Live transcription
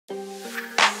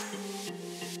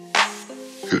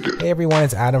Hey everyone,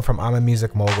 it's Adam from I'm a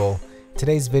Music Mogul.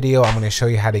 Today's video, I'm going to show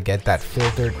you how to get that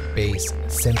filtered bass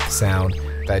synth sound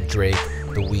that Drake,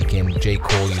 The Weeknd, J.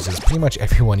 Cole uses. Pretty much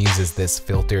everyone uses this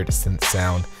filtered synth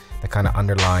sound that kind of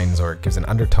underlines or gives an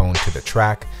undertone to the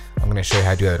track. I'm going to show you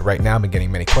how to do that right now. I've been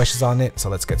getting many questions on it, so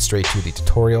let's get straight to the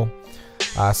tutorial.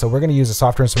 So we're going to use a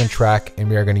software instrument track, and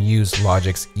we are going to use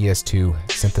Logic's ES2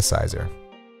 synthesizer.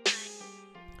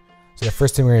 So the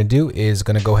first thing we're going to do is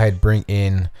going to go ahead and bring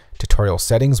in tutorial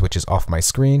settings, which is off my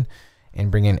screen, and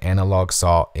bring in analog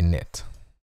saw init.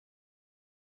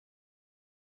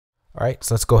 All right,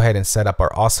 so let's go ahead and set up our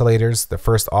oscillators. The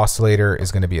first oscillator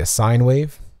is going to be a sine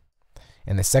wave,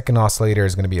 and the second oscillator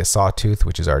is going to be a sawtooth,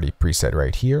 which is already preset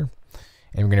right here.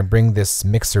 And we're going to bring this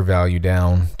mixer value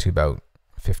down to about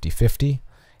 50-50,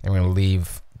 and we're going to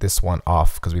leave this one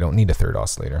off because we don't need a third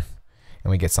oscillator, and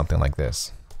we get something like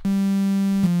this.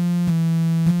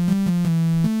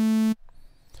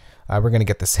 We're going to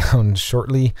get the sound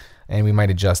shortly, and we might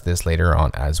adjust this later on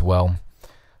as well.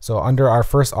 So under our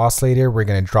first oscillator, we're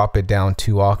going to drop it down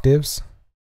 2 octaves.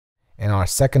 And our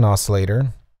second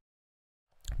oscillator,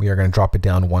 we are going to drop it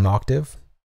down 1 octave.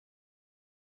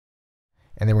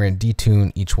 And then we're going to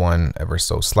detune each one ever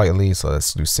so slightly. So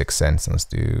let's do 6 cents and let's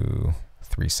do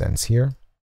 3 cents here.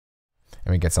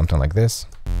 And we get something like this.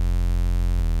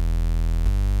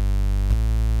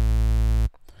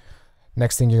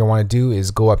 Next thing you're going to want to do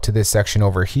is go up to this section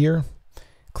over here,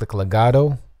 click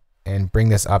legato, and bring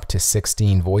this up to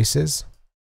 16 voices.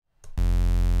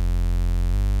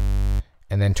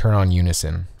 And then turn on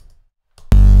unison.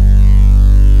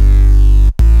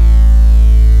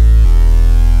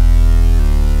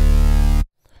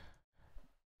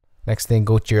 Next thing,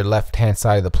 go to your left hand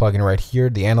side of the plugin right here,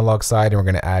 the analog side, and we're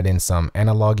going to add in some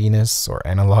analoginess or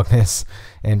analogness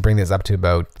and bring this up to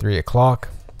about 3 o'clock.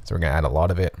 So we're going to add a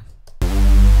lot of it.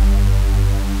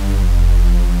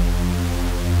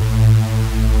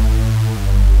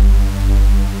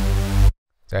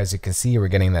 So as you can see, we're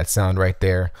getting that sound right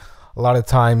there. A lot of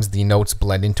times the notes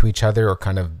blend into each other or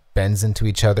kind of bends into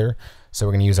each other. So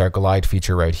we're going to use our glide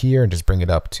feature right here and just bring it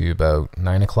up to about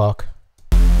 9 o'clock.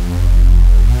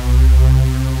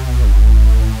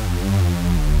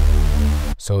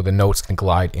 So the notes can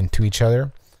glide into each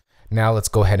other. Now let's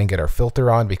go ahead and get our filter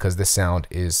on because this sound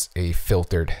is a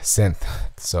filtered synth.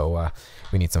 So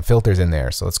we need some filters in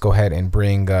there. So let's go ahead and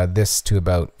bring this to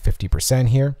about 50%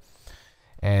 here.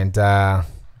 And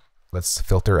let's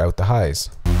filter out the highs.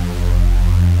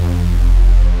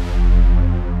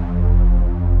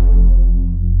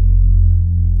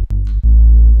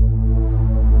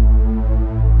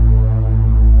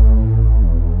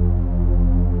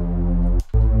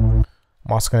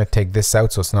 I'm also going to take this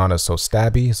out so it's not so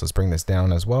stabby. So let's bring this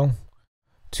down as well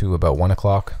to about 1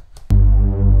 o'clock.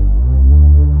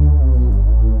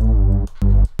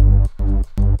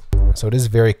 So it is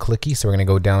very clicky, so we're going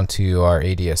to go down to our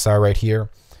ADSR right here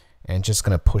and just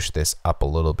going to push this up a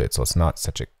little bit so it's not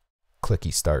such a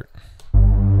clicky start.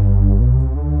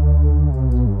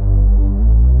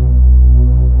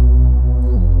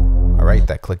 All right,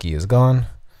 that clicky is gone.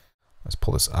 Let's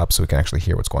pull this up so we can actually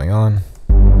hear what's going on.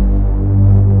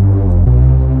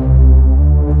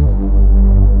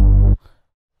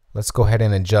 Let's go ahead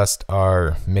and adjust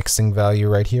our mixing value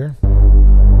right here.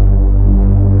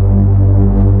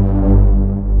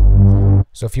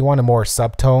 So if you want a more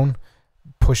subtone,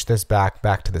 push this back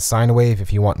to the sine wave.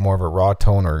 If you want more of a raw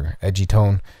tone or edgy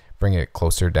tone, bring it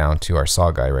closer down to our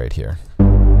saw guy right here.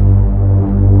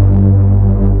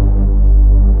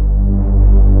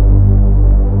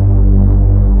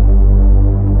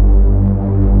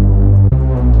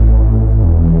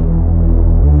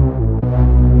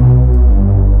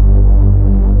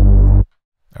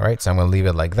 All right, so I'm going to leave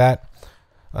it like that.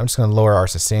 I'm just going to lower our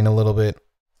sustain a little bit.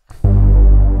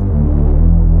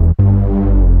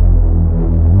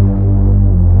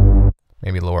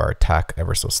 Maybe lower our attack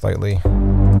ever so slightly.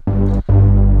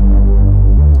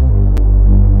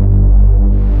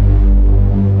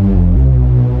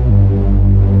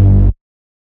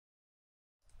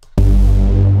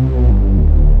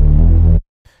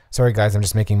 Sorry guys, I'm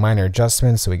just making minor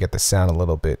adjustments so we get the sound a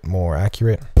little bit more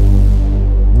accurate.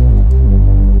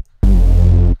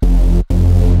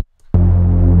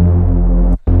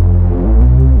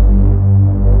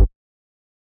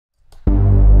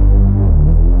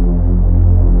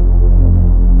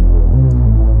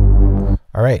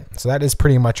 All right, so that is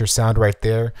pretty much your sound right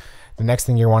there. The next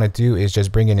thing you want to do is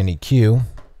just bring in an EQ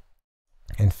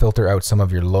and filter out some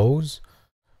of your lows.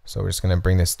 So we're just going to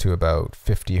bring this to about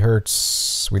 50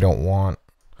 hertz. We don't want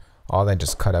all that,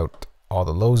 just cut out all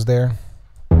the lows there.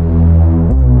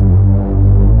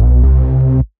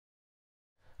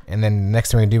 And And then the next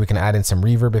thing we're gonna do, we can add in some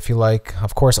reverb if you like.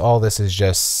 Of course, all this is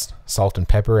just salt and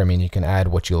pepper. I mean, you can add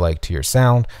what you like to your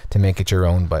sound to make it your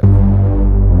own, but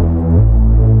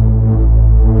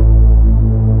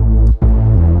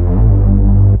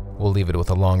we'll leave it with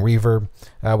a long reverb.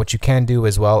 What you can do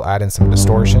as well, add in some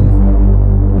distortion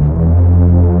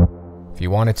if you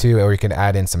wanted to, or you can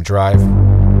add in some drive.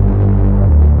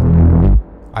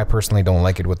 I personally don't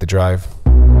like it with the drive.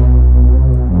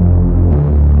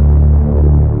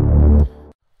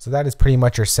 So that is pretty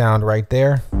much your sound right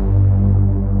there.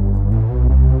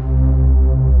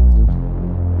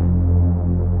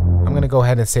 I'm gonna go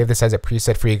ahead and save this as a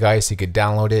preset for you guys so you could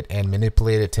download it and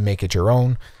manipulate it to make it your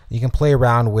own. You can play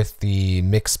around with the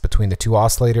mix between the two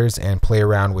oscillators and play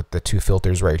around with the two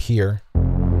filters right here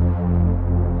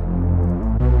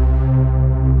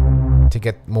to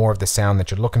get more of the sound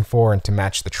that you're looking for and to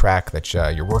match the track that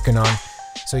you're working on.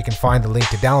 So you can find the link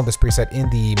to download this preset in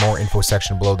the more info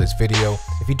section below this video.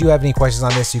 If you do have any questions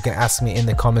on this, you can ask me in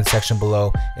the comment section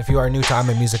below. If you are new to I'm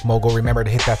a Music Mogul, remember to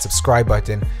hit that subscribe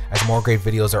button as more great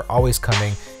videos are always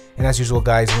coming. And as usual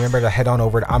guys, remember to head on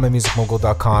over to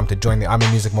imamusicmogul.com to join the I'm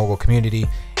a Music Mogul community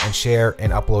and share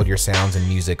and upload your sounds and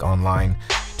music online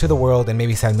to the world, and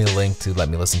maybe send me a link to let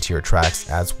me listen to your tracks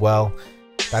as well.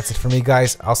 That's it for me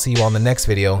guys. I'll see you all in the next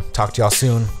video. Talk to y'all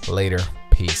soon. Later.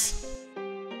 Peace.